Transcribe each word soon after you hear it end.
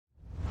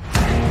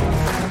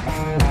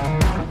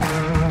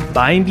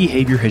Buying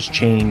behavior has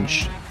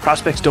changed.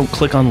 Prospects don't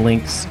click on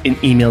links in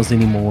emails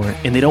anymore,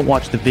 and they don't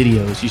watch the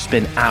videos you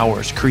spend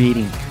hours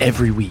creating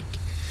every week.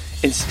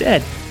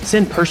 Instead,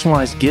 send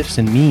personalized gifts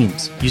and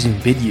memes using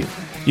Vidyo.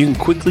 You can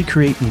quickly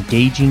create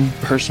engaging,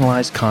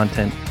 personalized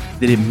content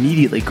that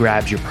immediately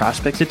grabs your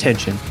prospect's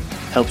attention,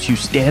 helps you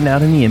stand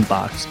out in the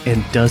inbox,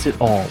 and does it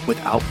all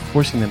without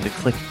forcing them to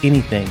click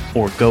anything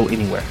or go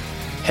anywhere.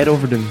 Head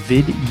over to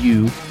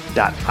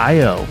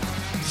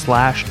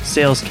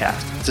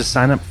vidyo.io/salescast to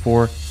sign up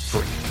for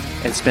free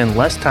and spend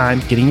less time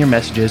getting your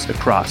messages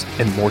across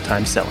and more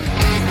time selling.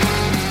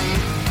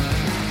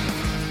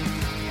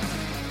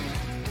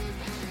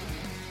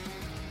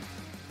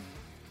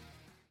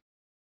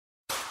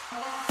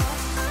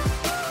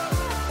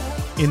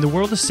 In the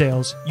world of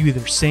sales, you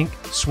either sink,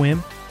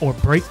 swim, or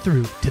break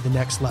through to the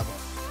next level.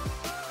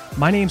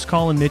 My name's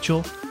Colin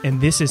Mitchell,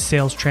 and this is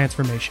Sales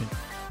Transformation,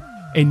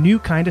 a new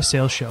kind of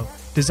sales show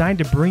designed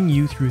to bring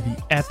you through the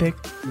epic,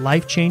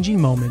 life-changing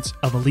moments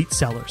of elite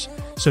sellers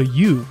so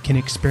you can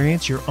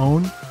experience your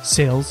own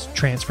sales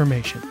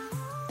transformation.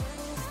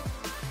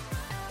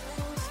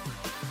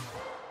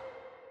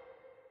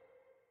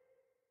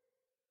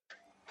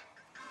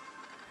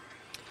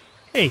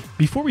 Hey,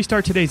 before we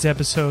start today's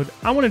episode,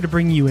 I wanted to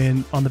bring you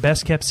in on the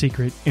best kept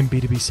secret in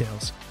B2B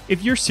sales.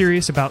 If you're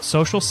serious about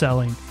social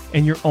selling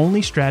and your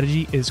only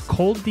strategy is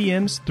cold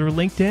DMs through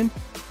LinkedIn,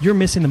 you're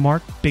missing the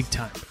mark big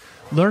time.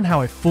 Learn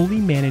how a fully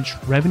managed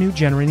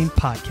revenue-generating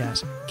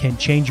podcast can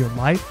change your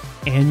life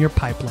and your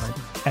pipeline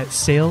at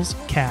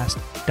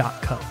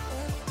salescast.co.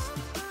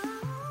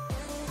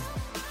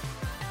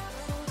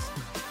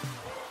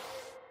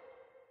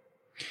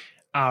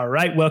 All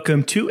right,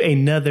 welcome to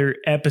another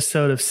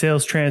episode of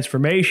Sales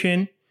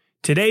Transformation.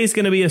 Today is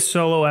going to be a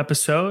solo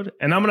episode,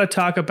 and I'm going to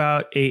talk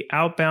about an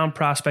outbound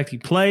prospecting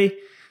play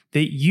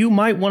that you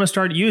might want to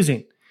start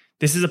using.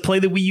 This is a play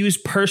that we use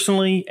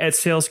personally at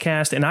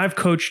Salescast, and I've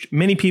coached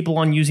many people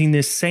on using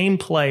this same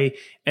play,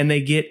 and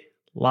they get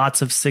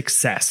lots of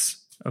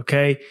success,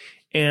 okay?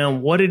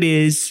 And what it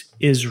is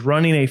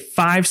running a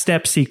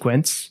 5-step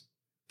sequence,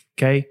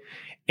 okay?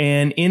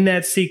 And in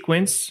that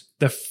sequence,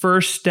 the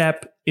first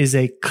step is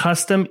a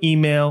custom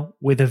email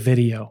with a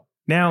video.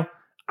 Now,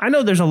 I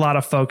know there's a lot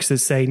of folks that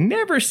say,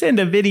 never send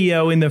a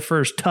video in the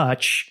first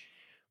touch,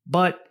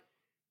 but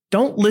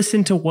don't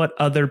listen to what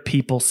other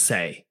people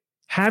say.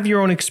 Have your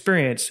own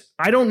experience.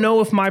 I don't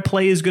know if my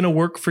play is going to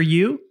work for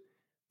you,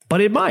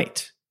 but it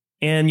might.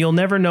 And you'll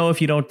never know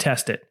if you don't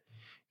test it.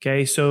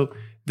 Okay, so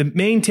the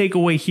main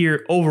takeaway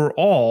here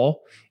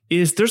overall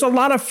is there's a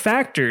lot of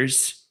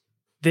factors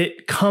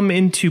that come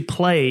into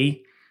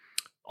play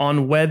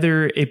on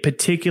whether a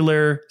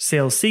particular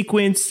sales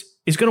sequence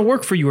is going to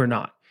work for you or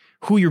not.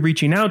 Who you're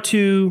reaching out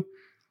to,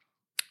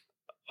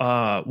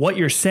 what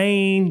you're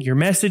saying, your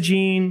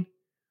messaging,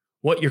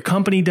 what your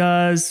company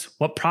does,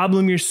 what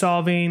problem you're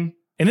solving.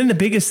 And then the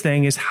biggest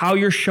thing is how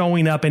you're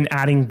showing up and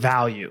adding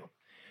value.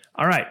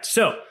 All right,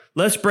 so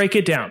let's break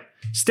it down.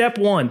 Step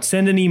 1,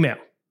 send an email.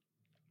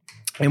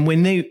 And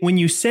when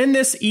you send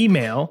this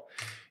email,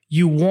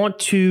 you want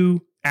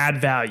to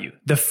add value.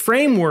 The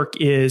framework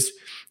is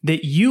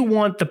that you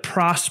want the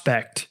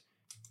prospect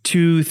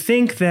to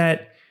think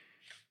that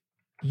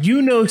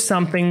you know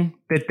something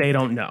that they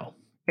don't know,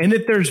 and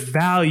that there's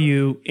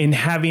value in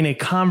having a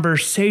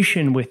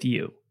conversation with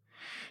you.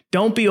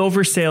 Don't be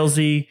over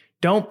salesy.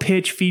 Don't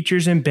pitch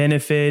features and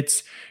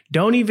benefits.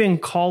 Don't even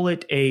call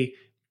it a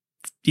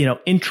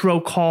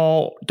intro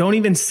call. Don't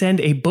even send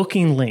a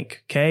booking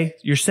link, okay?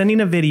 You're sending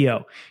a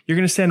video. You're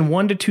going to send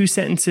 1 to 2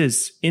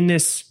 sentences in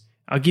this.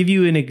 I'll give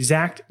you an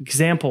exact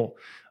example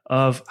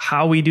of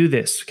how we do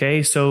this,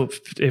 okay? So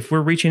if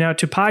we're reaching out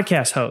to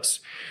podcast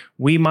hosts,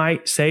 we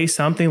might say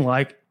something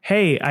like,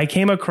 hey, I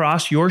came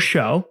across your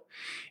show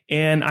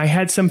and I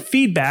had some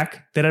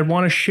feedback that I'd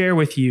want to share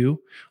with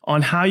you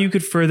on how you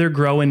could further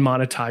grow and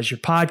monetize your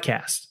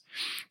podcast.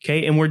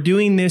 Okay. And we're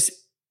doing this.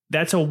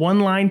 That's a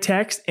 1-line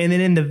text. And then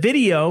in the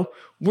video,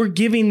 we're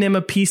giving them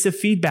a piece of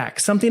feedback,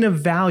 something of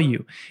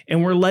value.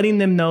 And we're letting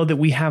them know that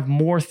we have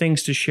more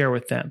things to share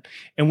with them.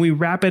 And we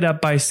wrap it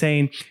up by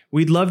saying,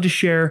 we'd love to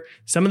share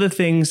some of the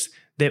things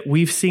that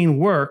we've seen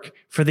work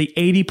for the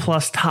 80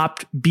 plus top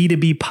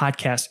B2B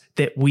podcasts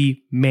that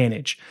we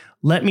manage.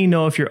 Let me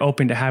know if you're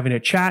open to having a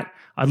chat.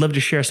 I'd love to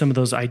share some of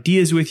those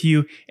ideas with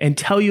you and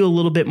tell you a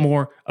little bit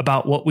more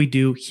about what we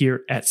do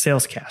here at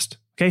Salescast.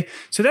 Okay,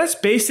 so that's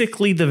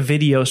basically the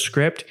video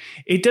script.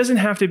 It doesn't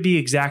have to be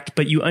exact,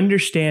 but you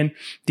understand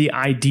the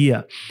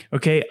idea.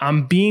 Okay,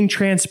 I'm being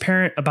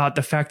transparent about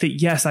the fact that,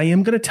 yes, I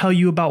am going to tell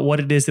you about what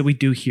it is that we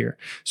do here.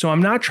 So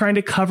I'm not trying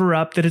to cover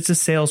up that it's a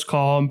sales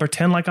call and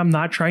pretend like I'm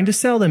not trying to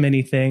sell them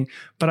anything,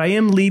 but I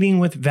am leading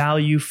with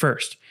value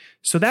first.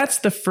 So that's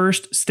the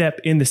first step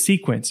in the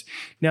sequence.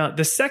 Now,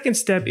 the second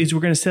step is we're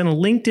going to send a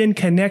LinkedIn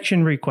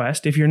connection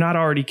request if you're not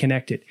already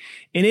connected.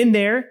 And in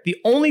there, the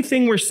only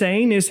thing we're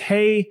saying is,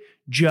 hey,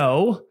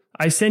 Joe,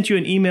 I sent you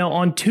an email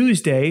on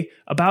Tuesday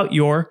about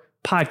your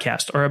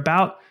podcast or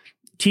about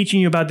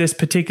teaching you about this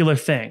particular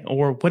thing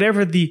or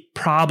whatever the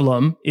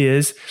problem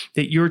is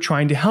that you're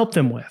trying to help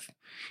them with.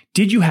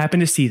 Did you happen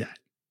to see that?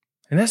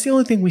 And that's the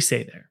only thing we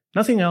say there.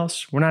 Nothing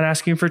else. We're not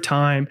asking for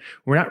time.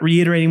 We're not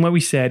reiterating what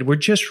we said. We're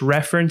just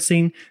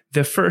referencing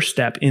the first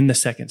step in the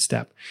second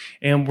step.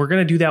 And we're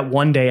going to do that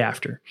one day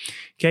after.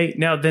 Okay.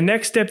 Now, the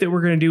next step that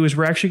we're going to do is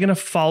we're actually going to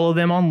follow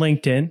them on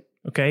LinkedIn.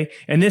 Okay.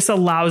 And this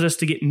allows us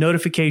to get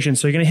notifications.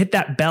 So you're going to hit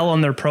that bell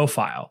on their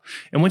profile.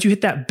 And once you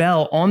hit that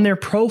bell on their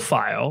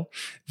profile,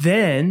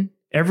 then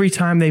every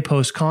time they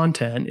post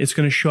content, it's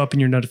going to show up in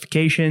your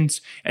notifications.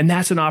 And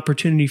that's an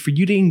opportunity for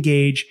you to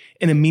engage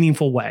in a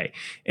meaningful way.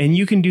 And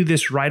you can do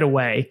this right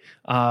away,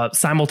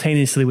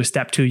 simultaneously with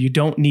step 2. You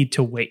don't need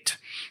to wait.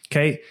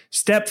 Okay.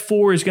 Step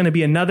 4 is going to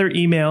be another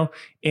email,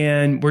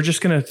 and we're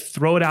just going to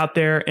throw it out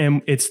there,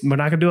 and we're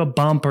not going to do a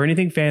bump or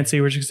anything fancy.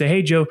 We're just going to say,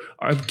 hey, Joe,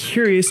 I'm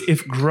curious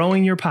if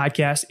growing your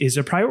podcast is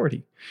a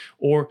priority,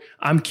 or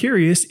I'm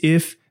curious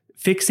if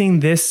fixing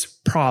this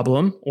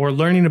problem or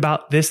learning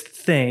about this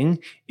thing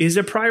is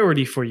a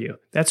priority for you.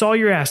 That's all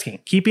you're asking,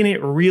 keeping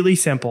it really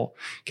simple.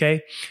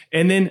 Okay.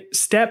 And then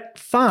step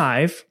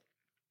 5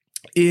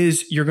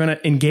 is you're going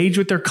to engage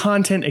with their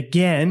content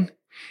again,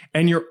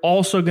 and you're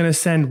also going to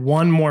send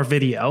one more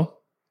video.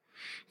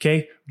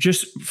 Okay.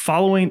 Just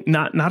following,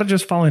 not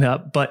just following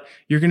up, but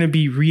you're going to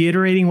be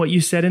reiterating what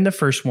you said in the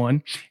first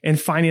one and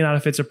finding out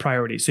if it's a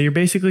priority. So you're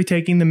basically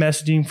taking the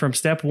messaging from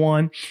step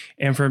 1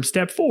 and from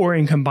step 4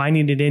 and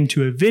combining it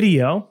into a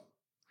video.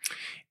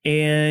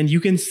 And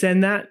you can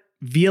send that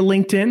via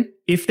LinkedIn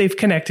if they've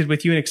connected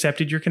with you and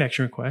accepted your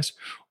connection request,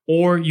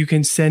 or you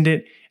can send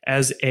it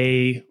as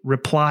a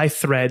reply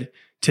thread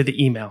to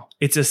the email.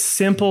 It's a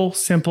simple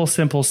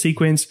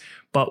sequence,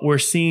 but we're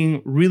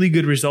seeing really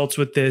good results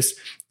with this.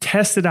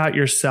 Test it out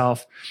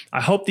yourself.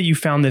 I hope that you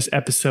found this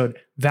episode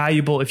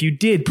valuable. If you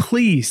did,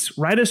 please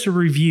write us a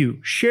review.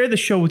 Share the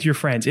show with your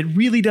friends. It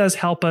really does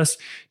help us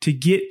to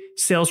get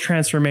sales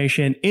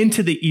transformation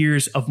into the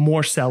ears of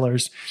more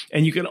sellers.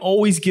 And you can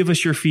always give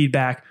us your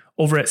feedback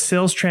over at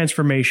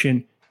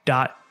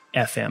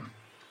salestransformation.fm.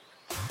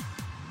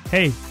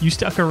 Hey, you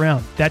stuck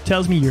around. That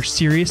tells me you're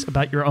serious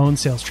about your own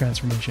sales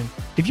transformation.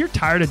 If you're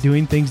tired of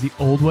doing things the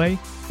old way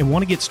and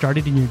want to get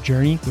started in your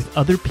journey with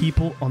other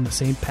people on the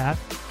same path,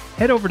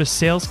 head over to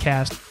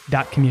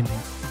salescast.community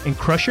and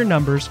crush your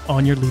numbers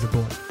on your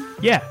leaderboard.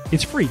 Yeah,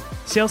 it's free.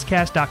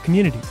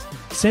 Salescast.community.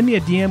 Send me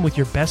a DM with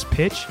your best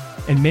pitch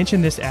and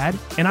mention this ad,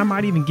 and I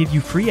might even give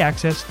you free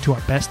access to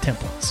our best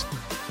templates.